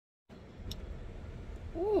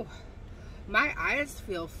Ooh, my eyes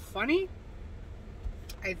feel funny.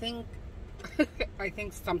 I think I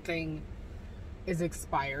think something is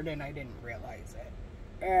expired and I didn't realize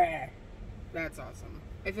it. That's awesome.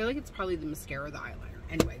 I feel like it's probably the mascara or the eyeliner.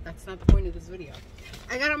 Anyway, that's not the point of this video.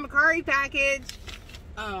 I got a Mercari package.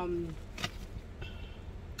 Oh,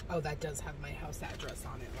 that does have my house address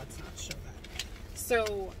on it. Let's not show that.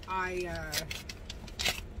 So I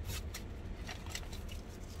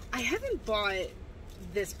haven't bought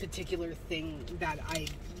this particular thing that I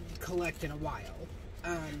collect in a while.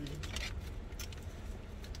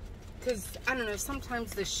 Because, I don't know,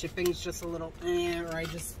 sometimes the shipping's just a little or I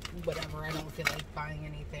just, whatever, I don't feel like buying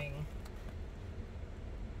anything.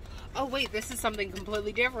 Oh, wait, this is something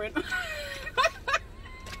completely different.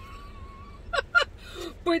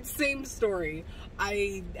 But same story.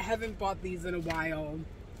 I haven't bought these in a while,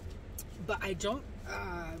 but I don't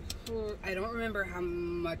remember how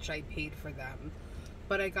much I paid for them.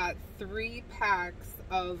 But I got 3 packs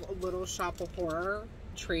of Little Shop of Horror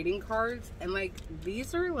trading cards, and like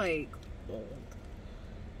these are like old.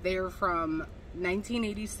 They're from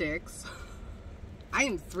 1986. I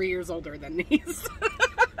am 3 years older than these.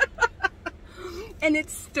 And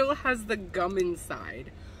it still has the gum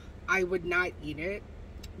inside. I would not eat it,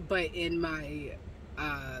 but in my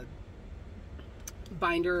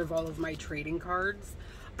binder of all of my trading cards,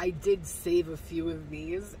 I did save a few of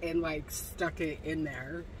these and like stuck it in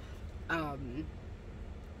there.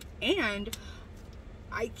 And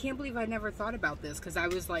I can't believe I never thought about this, because I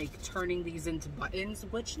was like turning these into buttons,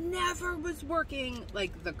 which never was working,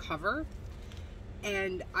 like the cover.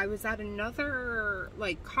 And I was at another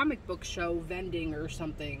like comic book show vending or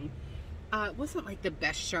something. It wasn't like the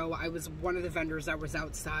best show. I was one of the vendors that was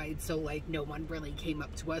outside, so like no one really came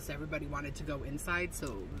up to us. Everybody wanted to go inside,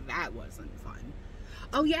 so that wasn't fun.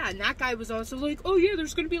 Oh yeah, and that guy was also like, oh yeah,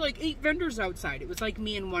 there's gonna be like 8 vendors outside. It was like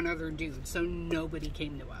me and one other dude, so nobody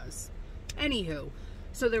came to us. Anywho,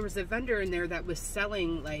 so there was a vendor in there that was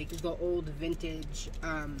selling like the old vintage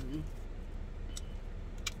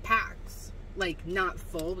packs, like not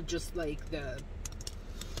full, just like the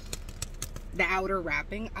outer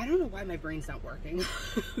wrapping. I don't know why my brain's not working.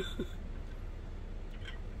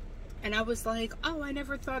 And I was like, oh, I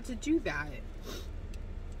never thought to do that.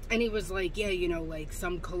 And he was like, yeah, you know, like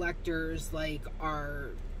some collectors like are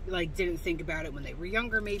like didn't think about it when they were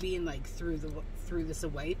younger maybe, and like threw this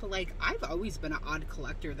away. But like I've always been an odd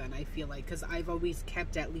collector then, I feel like, because I've always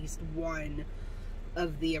kept at least one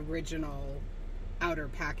of the original outer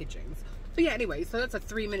packagings. But yeah, anyway, so that's a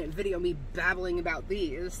 3-minute video me babbling about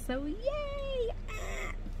these. So yay!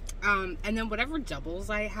 And then whatever doubles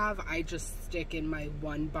I have, I just stick in my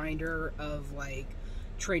one binder of like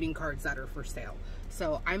trading cards that are for sale.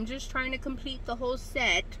 So I'm just trying to complete the whole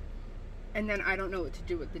set, and then I don't know what to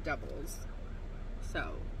do with the doubles.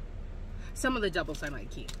 So some of the doubles I might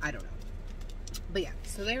keep, I don't know. But yeah,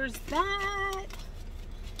 so there's that.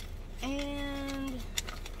 And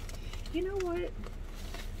you know what?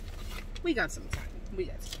 We got some time. We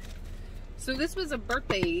got some time. So this was a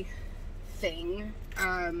birthday thing.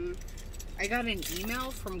 I got an email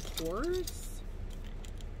from Coors,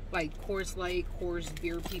 like Coors Light, Coors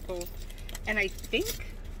beer people, and I think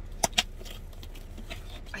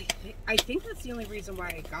that's the only reason why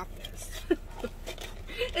I got this.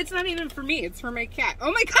 It's not even for me. It's for my cat.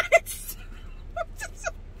 Oh my god! It's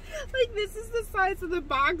like, this is the size of the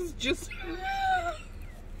box. Just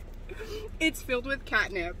it's filled with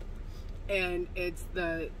catnip. And it's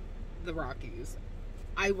the Rockies.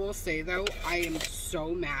 I will say though, I am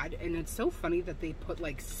so mad, and it's so funny that they put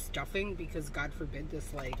like stuffing, because God forbid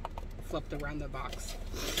this like flipped around the box.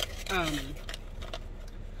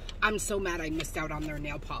 I'm so mad I missed out on their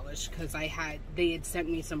nail polish, because they had sent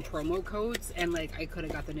me some promo codes, and like I could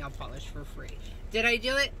have got the nail polish for free. Did I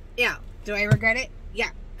do it? Yeah. Do I regret it?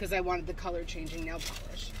 Yeah, because I wanted the color changing nail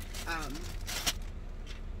polish.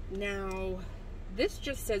 Now this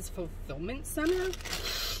just says fulfillment center.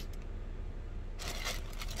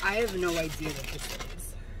 I have no idea what this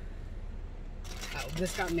is. Oh,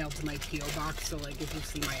 this got mailed to my P.O. box, so like if you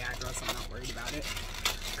see my address, I'm not worried about it.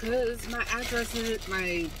 Because my address is,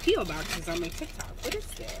 my P.O. box is on my TikTok. What is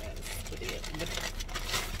this? What is it?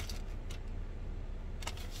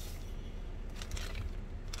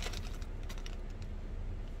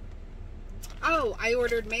 Oh, I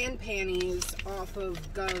ordered man panties off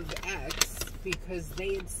of GovX because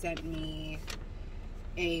they had sent me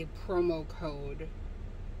a promo code.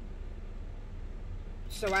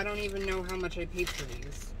 So I don't even know how much I paid for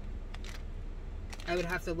these. I would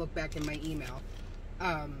have to look back in my email.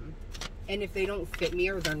 And if they don't fit me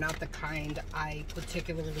or they're not the kind I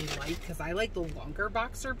particularly like, because I like the longer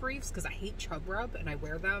boxer briefs because I hate chub rub and I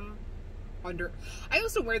wear them under. I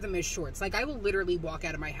also wear them as shorts. Like, I will literally walk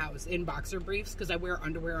out of my house in boxer briefs because I wear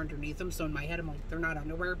underwear underneath them. So in my head, I'm like, they're not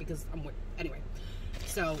underwear because anyway.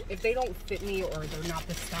 So if they don't fit me or they're not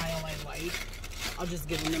the style I like, I'll just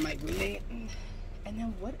give them to my roommate. And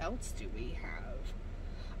then what else do we have?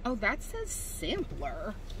 Oh, that says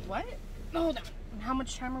sampler. What? Hold on. How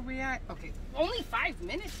much time are we at? Okay, only 5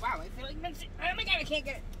 minutes. Wow, I feel like oh my god, I can't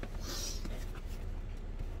get it.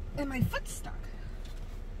 And my foot's stuck.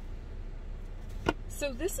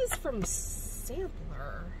 So this is from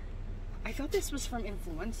Sampler. I thought this was from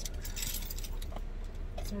Influencer.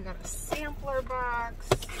 So we got a sampler box.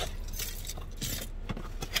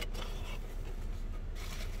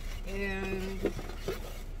 And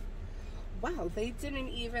wow, they didn't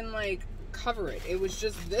even like cover it. It was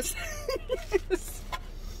just this.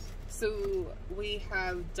 So we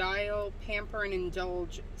have Dial, Pamper and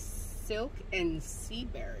Indulge, Silk, and Sea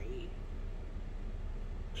Berry.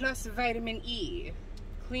 Plus vitamin E.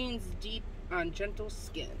 Cleans deep on gentle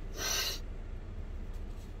skin.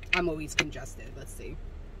 I'm always congested. Let's see.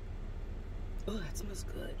 Oh, that smells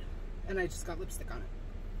good. And I just got lipstick on it.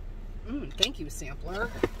 Thank you, Sampler.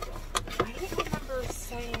 I don't remember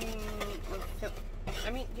saying...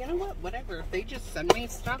 I mean, you know what? Whatever. If they just send me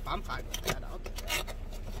stuff, I'm fine with that. I'll do that.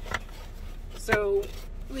 So,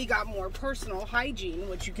 we got more personal hygiene,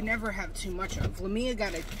 which you can never have too much of. Lamia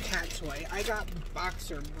got a cat toy. I got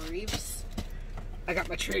boxer briefs. I got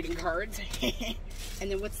my trading cards.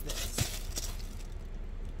 And then what's this?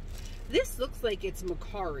 This looks like it's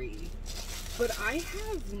Mercari, but I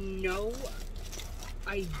have no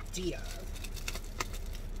idea.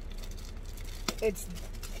 That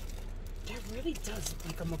really does look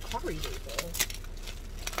like a Mercari label.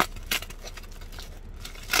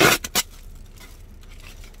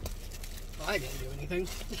 Well, I didn't do anything.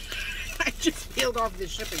 I just peeled off the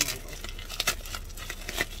shipping label.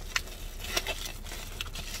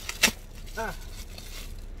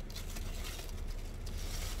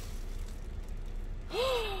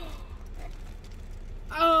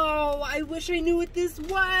 Oh, I wish I knew what this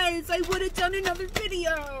was. I would have done another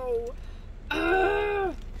video.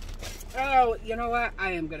 Oh, you know what?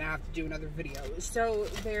 I am going to have to do another video. So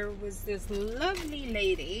there was this lovely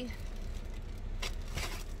lady.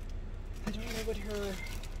 I don't know what her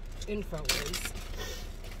info is.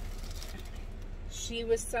 She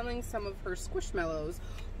was selling some of her Squishmallows,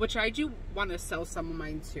 which I do want to sell some of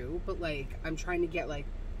mine too, but like I'm trying to get like,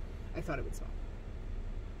 I thought it would smell.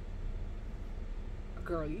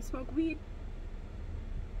 Girl, you smoke weed?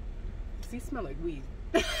 Does he smell like weed?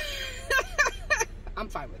 I'm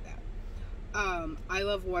fine with that. I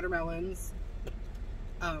love watermelons.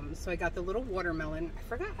 So I got the little watermelon. I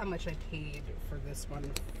forgot how much I paid for this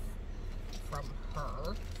one from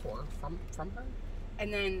her, from her.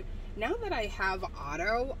 And then now that I have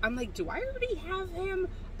Otto, I'm like, do I already have him?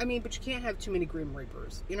 I mean, but you can't have too many Grim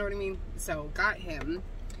Reapers. You know what I mean? So got him.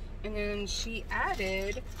 And then she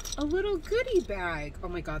added a little goodie bag. Oh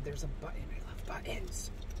my god, there's a button. I love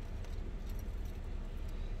buttons.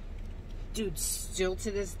 Dude, still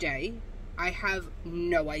to this day, I have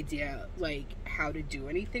no idea, like, how to do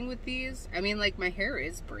anything with these. I mean, like, my hair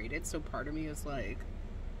is braided, so part of me is like,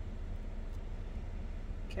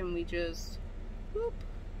 can we just, whoop.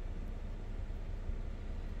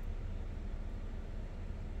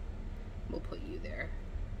 We'll put you there.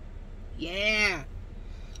 Yeah!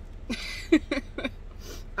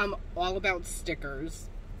 I'm all about stickers.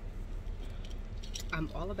 I'm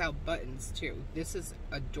all about buttons, too. This is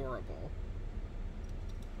adorable.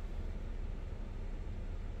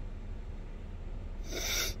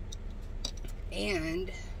 And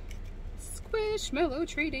Squishmallow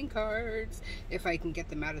trading cards. If I can get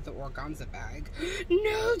them out of the organza bag.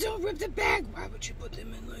 No, don't rip the bag. Why would you put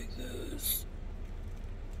them in like this?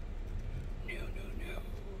 No, no, no.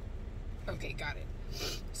 Okay, got it.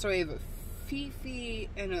 So I have a Fifi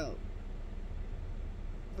and a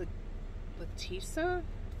Letisa.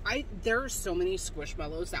 There are so many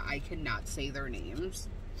Squishmallows that I cannot say their names.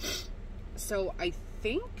 So I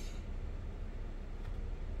think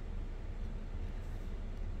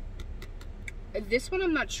this one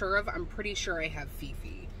I'm not sure of. I'm pretty sure I have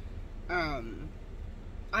Fifi.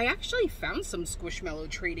 I actually found some Squishmallow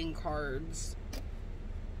trading cards.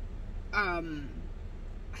 I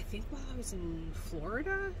think while I was in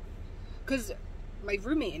Florida, because my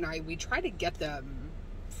roommate and I, we try to get them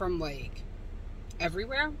from like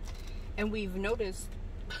everywhere, and we've noticed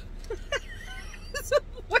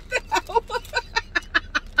what the hell?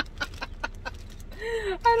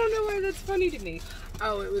 I don't know why that's funny to me.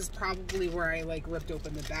 Oh, it was probably where I, like, ripped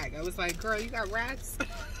open the bag. I was like, girl, you got rats?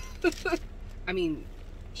 I mean,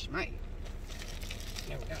 she might.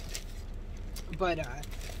 Never know. But,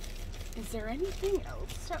 is there anything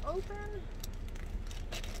else to open?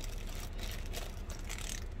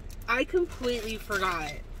 I completely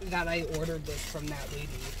forgot that I ordered this from that lady.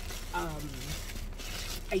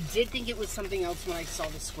 I did think it was something else when I saw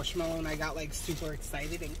the Squishmallow, and I got, like, super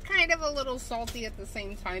excited and kind of a little salty at the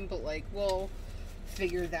same time, but, like, we'll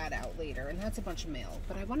figure that out later. And that's a bunch of mail.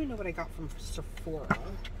 But I want to know what I got from Sephora.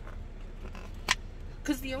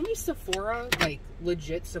 Because the only Sephora, like,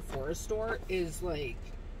 legit Sephora store is, like,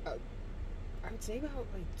 I would say about,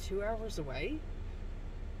 like, 2 hours away.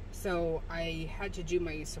 So I had to do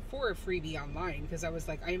my Sephora freebie online because I was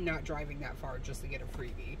like, I am not driving that far just to get a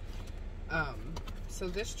freebie. So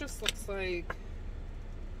this just looks like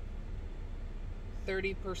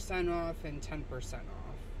 30% off and 10% off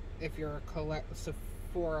if you're a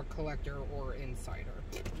Sephora collector or insider,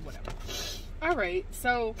 whatever. All right,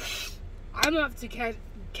 so I'm off to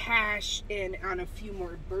cash in on a few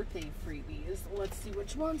more birthday freebies. Let's see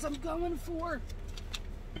which ones I'm going for.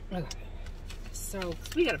 Okay. So,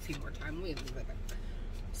 we got a few more time.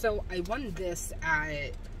 So, I won this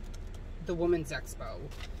at the Women's Expo.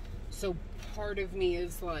 So, part of me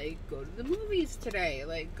is like, go to the movies today.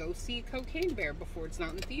 Like, go see Cocaine Bear before it's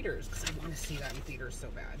not in theaters. Because I want to see that in theaters so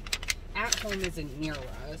bad. At Home isn't near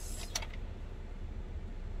us.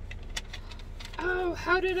 Oh,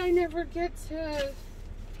 how did I never get to...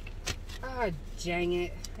 Ah, dang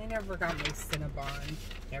it. I never got my Cinnabon.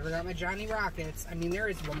 Never got my Johnny Rockets. I mean, there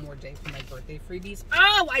is one more day for my birthday freebies.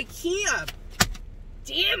 Oh, IKEA!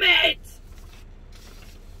 Damn it!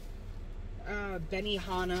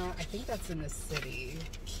 Benihana, I think that's in the city.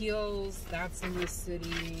 Kiehl's, that's in the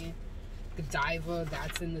city. Godiva,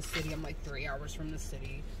 that's in the city. I'm like 3 hours from the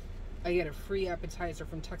city. I get a free appetizer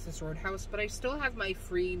from Texas Roadhouse, but I still have my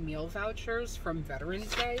free meal vouchers from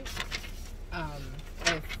Veterans Day. I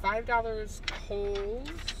have $5 Kohl's,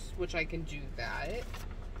 which I can do that.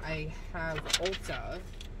 I have Ulta,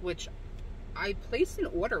 which I placed an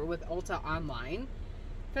order with Ulta online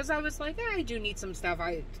because I was like, I do need some stuff.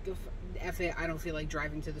 F it, I don't feel like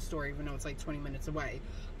driving to the store even though it's like 20 minutes away.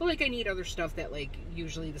 But like I need other stuff that like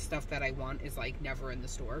usually the stuff that I want is like never in the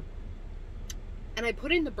store. And I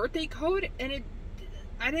put in the birthday code and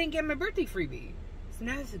I didn't get my birthday freebie. So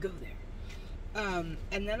now I have to go there.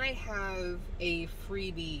 And then I have a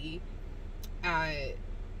freebie at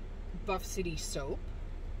Buff City Soap.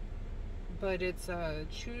 But it's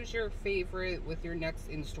choose your favorite with your next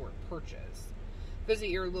in-store purchase. Visit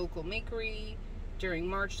your local Mercari during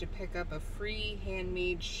March to pick up a free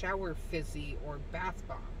handmade shower fizzy or bath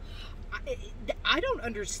bomb. I don't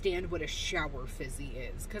understand what a shower fizzy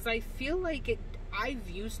is because I feel like I've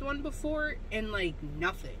used one before and like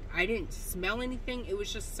nothing. I didn't smell anything. It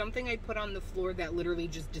was just something I put on the floor that literally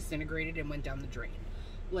just disintegrated and went down the drain.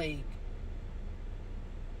 Like,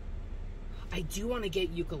 I do want to get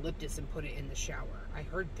eucalyptus and put it in the shower. I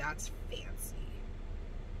heard that's fancy.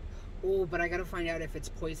 Oh, but I gotta find out if it's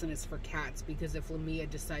poisonous for cats, because if Lamia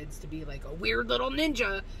decides to be like a weird little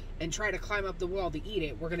ninja and try to climb up the wall to eat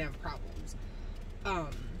it, we're gonna have problems.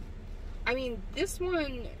 I mean, this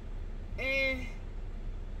one,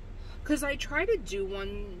 because I try to do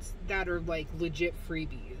ones that are like legit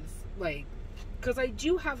freebies, like, because I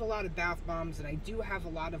do have a lot of bath bombs and I do have a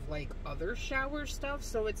lot of like other shower stuff,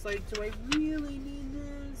 so it's like, do I really need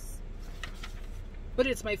this? But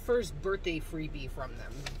it's my first birthday freebie from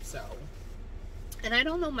them, so. And I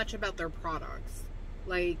don't know much about their products.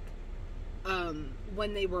 Like,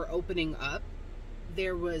 when they were opening up,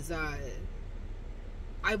 there was,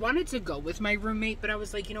 I wanted to go with my roommate, but I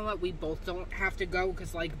was like, you know what, we both don't have to go,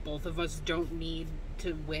 because, like, both of us don't need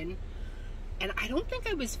to win. And I don't think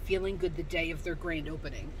I was feeling good the day of their grand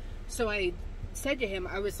opening. So I said to him,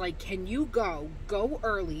 I was like, can you go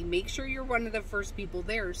early, make sure you're one of the first people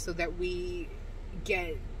there so that we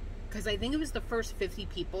get, because I think it was the first 50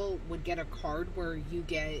 people would get a card where you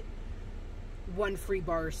get one free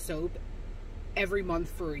bar of soap every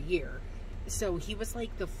month for a year. So he was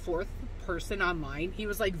like the fourth person online. He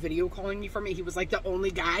was like video calling me from it. He was like the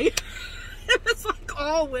only guy. It was like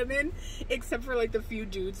all women except for like the few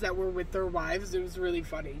dudes that were with their wives. It was really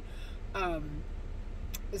funny.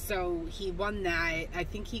 So he won that. I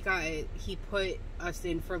think he put us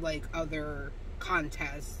in for like other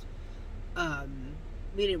contests.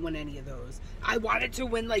 We didn't win any of those. I wanted to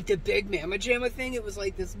win like the big Mama Jamma thing. It was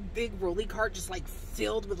like this big rolly cart just like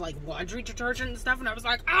filled with like laundry detergent and stuff, and I was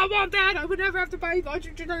like, I want that. I would never have to buy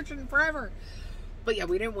laundry detergent forever. But yeah,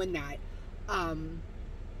 we didn't win that.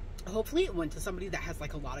 Hopefully it went to somebody that has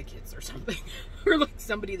like a lot of kids or something. Or like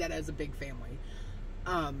somebody that has a big family.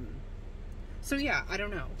 So yeah, I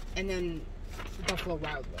don't know. And then Buffalo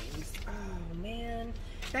Wild Wings. Oh man.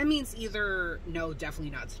 That means either, no,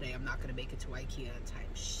 definitely not today. I'm not going to make it to IKEA in time.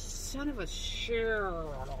 Son of a shit.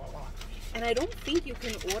 And I don't think you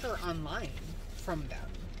can order online from them.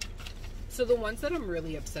 So the ones that I'm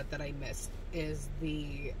really upset that I missed is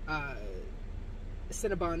the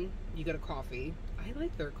Cinnabon. You get a coffee. I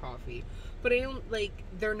like their coffee. But I don't, like,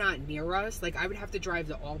 they're not near us. Like, I would have to drive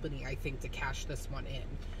to Albany, I think, to cash this one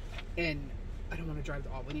in. And I don't want to drive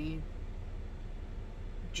to Albany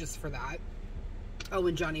just for that. Oh,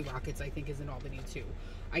 and Johnny Rockets, I think, is in Albany, too.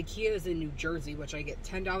 IKEA is in New Jersey, which I get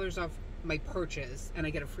 $10 off my purchase, and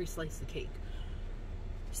I get a free slice of cake.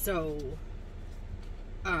 So,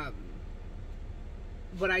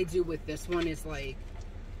 what I do with this one is, like,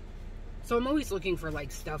 so I'm always looking for,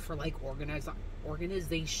 like, stuff for, like,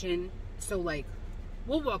 organization. So, like,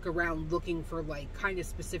 we'll walk around looking for, like, kind of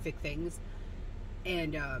specific things,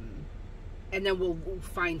 and then we'll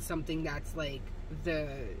find something that's, like, the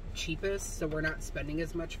cheapest, so we're not spending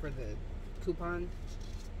as much for the coupon.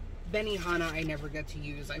 Benihana I never get to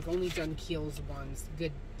use. I've only done Kiehl's once.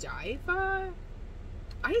 Godiva?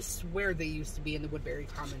 I swear they used to be in the Woodbury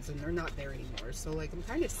Commons, and they're not there anymore. So, like, I'm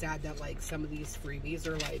kind of sad that, like, some of these freebies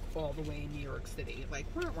are, like, all the way in New York City. Like,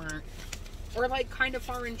 wah, wah. Or, like, kind of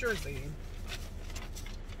far in Jersey.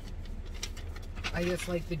 I just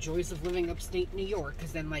like the joys of living upstate New York,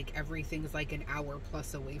 because then, like, everything's, like, an hour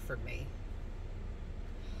plus away from me.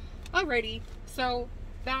 Alrighty, so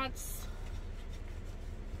that's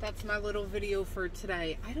my little video for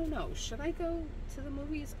today. I don't know, should I go to the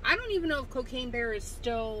movies? I don't even know if Cocaine Bear is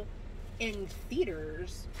still in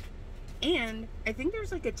theaters. And I think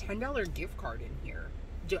there's like a $10 gift card in here.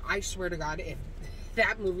 I swear to God, if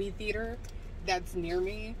that movie theater that's near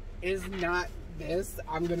me is not this,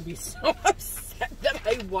 I'm gonna be so upset that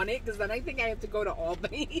I want it, because then I think I have to go to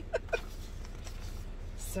Albany.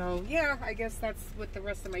 So, yeah, I guess that's what the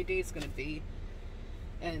rest of my day is going to be.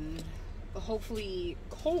 And hopefully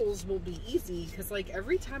Kohl's will be easy, because, like,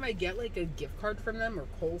 every time I get, like, a gift card from them or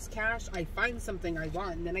Kohl's Cash, I find something I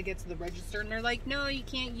want, and then I get to the register, and they're like, no, you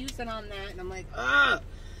can't use it on that. And I'm like, ugh.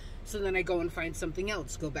 So then I go and find something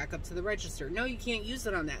else, go back up to the register. No, you can't use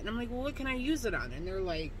it on that. And I'm like, well, what can I use it on? And they're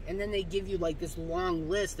like, and then they give you, like, this long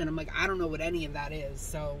list, and I'm like, I don't know what any of that is,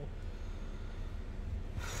 so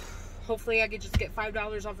hopefully I could just get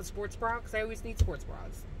 $5 off a sports bra, because I always need sports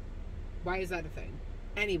bras. Why is that a thing?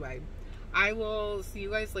 Anyway, I will see you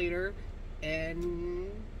guys later,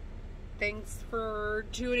 and thanks for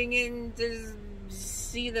tuning in to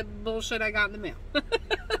see the bullshit I got in the mail.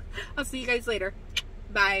 I'll see you guys later.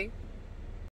 Bye.